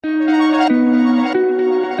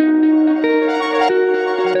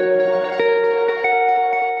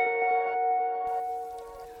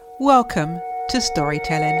Welcome to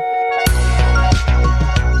Storytelling.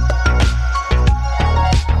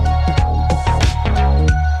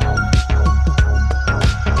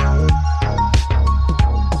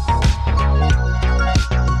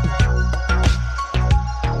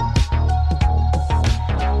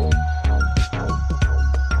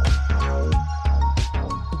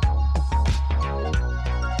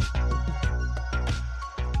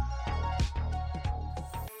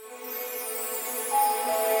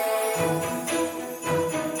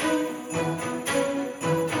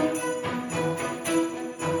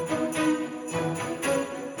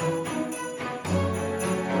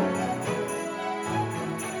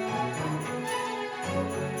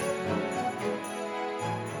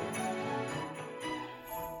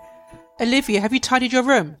 Olivia, have you tidied your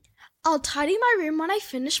room? I'll tidy my room when I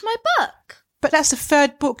finish my book. But that's the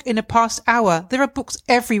third book in the past hour. There are books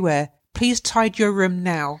everywhere. Please tidy your room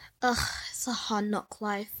now. Ugh, it's a hard knock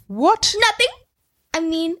life. What? Nothing. I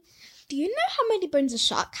mean, do you know how many bones a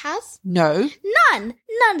shark has? No. None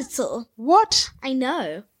at all. What? I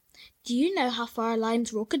know. Do you know how far a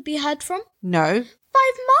lion's roar could be heard from? No. 5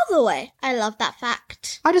 miles away. I love that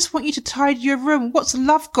fact. I just want you to tidy your room. What's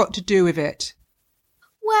love got to do with it?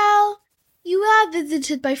 Well, you were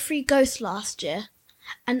visited by 3 ghosts last year,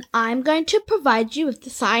 and I'm going to provide you with the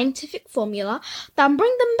scientific formula that'll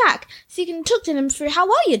bring them back so you can talk to them through how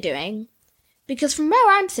well you're doing. Because from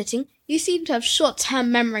where I'm sitting, you seem to have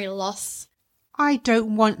short-term memory loss. I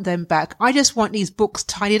don't want them back. I just want these books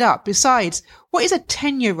tidied up. Besides, what is a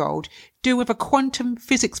 10-year-old do with a quantum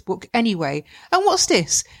physics book anyway? And what's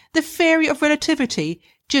this? The theory of relativity?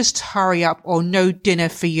 Just hurry up or no dinner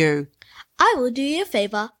for you. I will do you a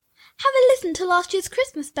favour. Have a listen to last year's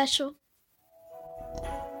Christmas special.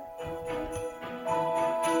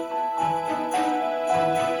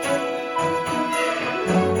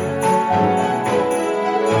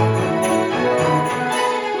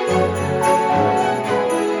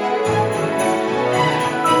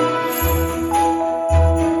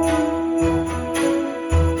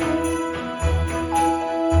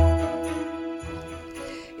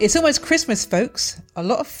 It's almost Christmas, folks. A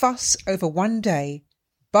lot of fuss over one day.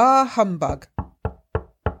 Bah humbug.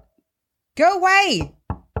 Go away!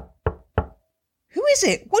 Who is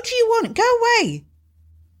it? What do you want? Go away!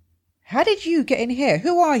 How did you get in here?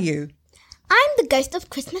 Who are you? I'm the ghost of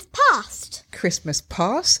Christmas past. Christmas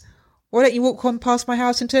past? Why don't you walk on past my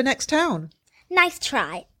house into the next town? Nice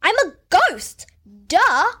try. I'm a ghost. Duh.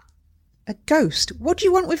 A ghost? What do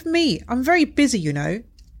you want with me? I'm very busy, you know.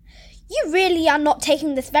 You really are not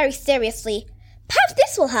taking this very seriously. Perhaps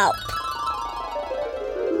this will help.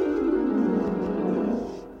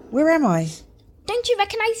 Where am I? Don't you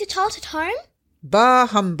recognise your child at home? Bah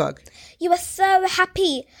humbug. You are so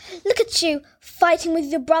happy. Look at you, fighting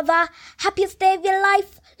with your brother. Happiest day of your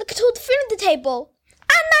life. Look at all the food on the table.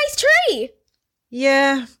 And nice tree.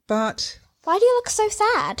 Yeah, but... Why do you look so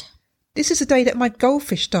sad? This is the day that my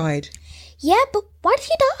goldfish died. Yeah, but why did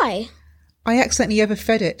he die? I accidentally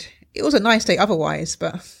overfed it. It was a nice day otherwise,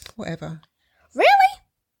 but whatever. Really?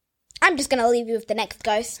 I'm just going to leave you with the next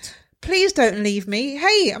ghost. Please don't leave me.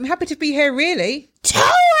 Hey, I'm happy to be here, really.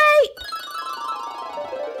 Wait!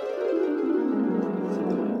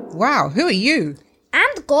 Wow, who are you?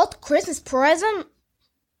 And got Christmas present.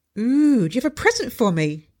 Ooh, do you have a present for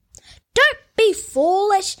me? Don't be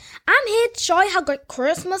foolish. I'm here to show you how great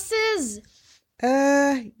Christmas is.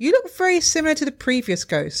 You look very similar to the previous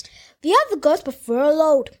ghost. The other ghosts were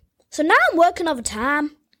furloughed, so now I'm working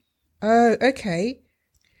overtime. Oh, okay.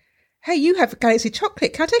 Hey, you have Galaxy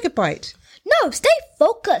chocolate. Can I take a bite? No, stay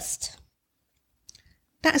focused.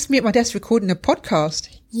 That's me at my desk recording a podcast.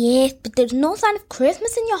 Yes, but there's no sign of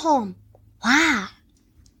Christmas in your home. Wow.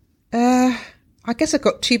 I guess I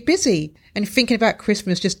got too busy and thinking about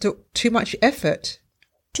Christmas just took too much effort.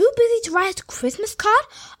 Too busy to write a Christmas card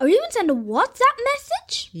or even send a WhatsApp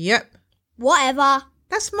message? Yep. Whatever.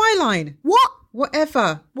 That's my line. What?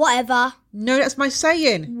 Whatever. Whatever. No, that's my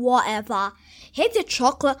saying. Whatever. Here's your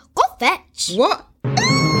chocolate. Go fetch. What?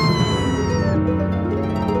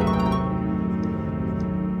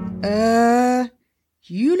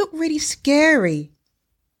 You look really scary.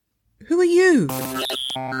 Who are you?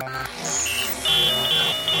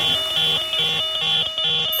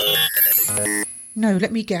 No,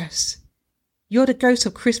 let me guess. You're the ghost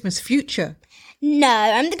of Christmas future. No,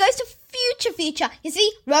 I'm the ghost of future. You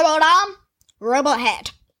see, robot arm, robot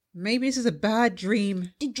head. Maybe this is a bad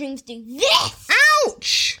dream. Do dreams do this?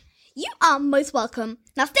 Ouch! You are most welcome.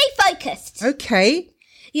 Now stay focused. Okay.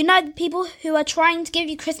 You know the people who are trying to give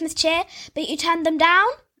you Christmas cheer, but you turned them down?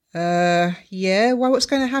 Yeah, why, what's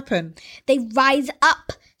going to happen? They rise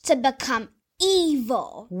up to become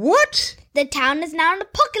evil. What? The town is now an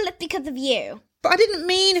apocalypse because of you. But I didn't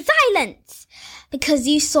mean... Silence! Because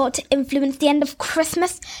you sought to influence the end of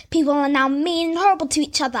Christmas, people are now mean and horrible to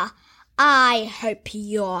each other. I hope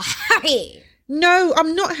you're happy. No,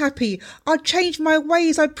 I'm not happy. I'll change my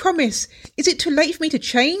ways, I promise. Is it too late for me to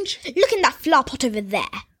change? Look in that flower pot over there.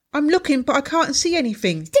 I'm looking, but I can't see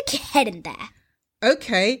anything. Stick your head in there.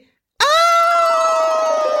 Okay.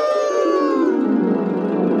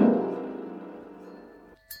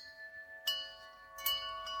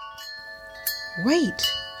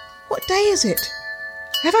 Wait, what day is it?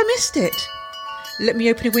 Have I missed it? Let me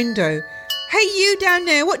open a window. Hey, you down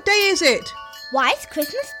there, what day is it? Why, it's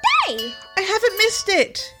Christmas Day. I haven't missed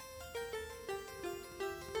it.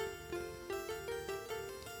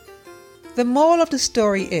 The moral of the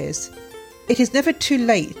story is, it is never too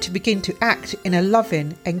late to begin to act in a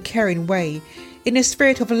loving and caring way, in a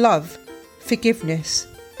spirit of love, forgiveness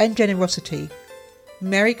and generosity.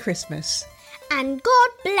 Merry Christmas. And God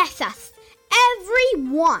bless us,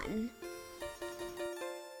 everyone.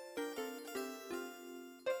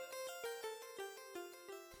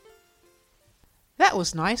 That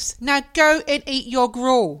was nice. Now go and eat your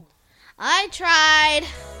gruel. I tried.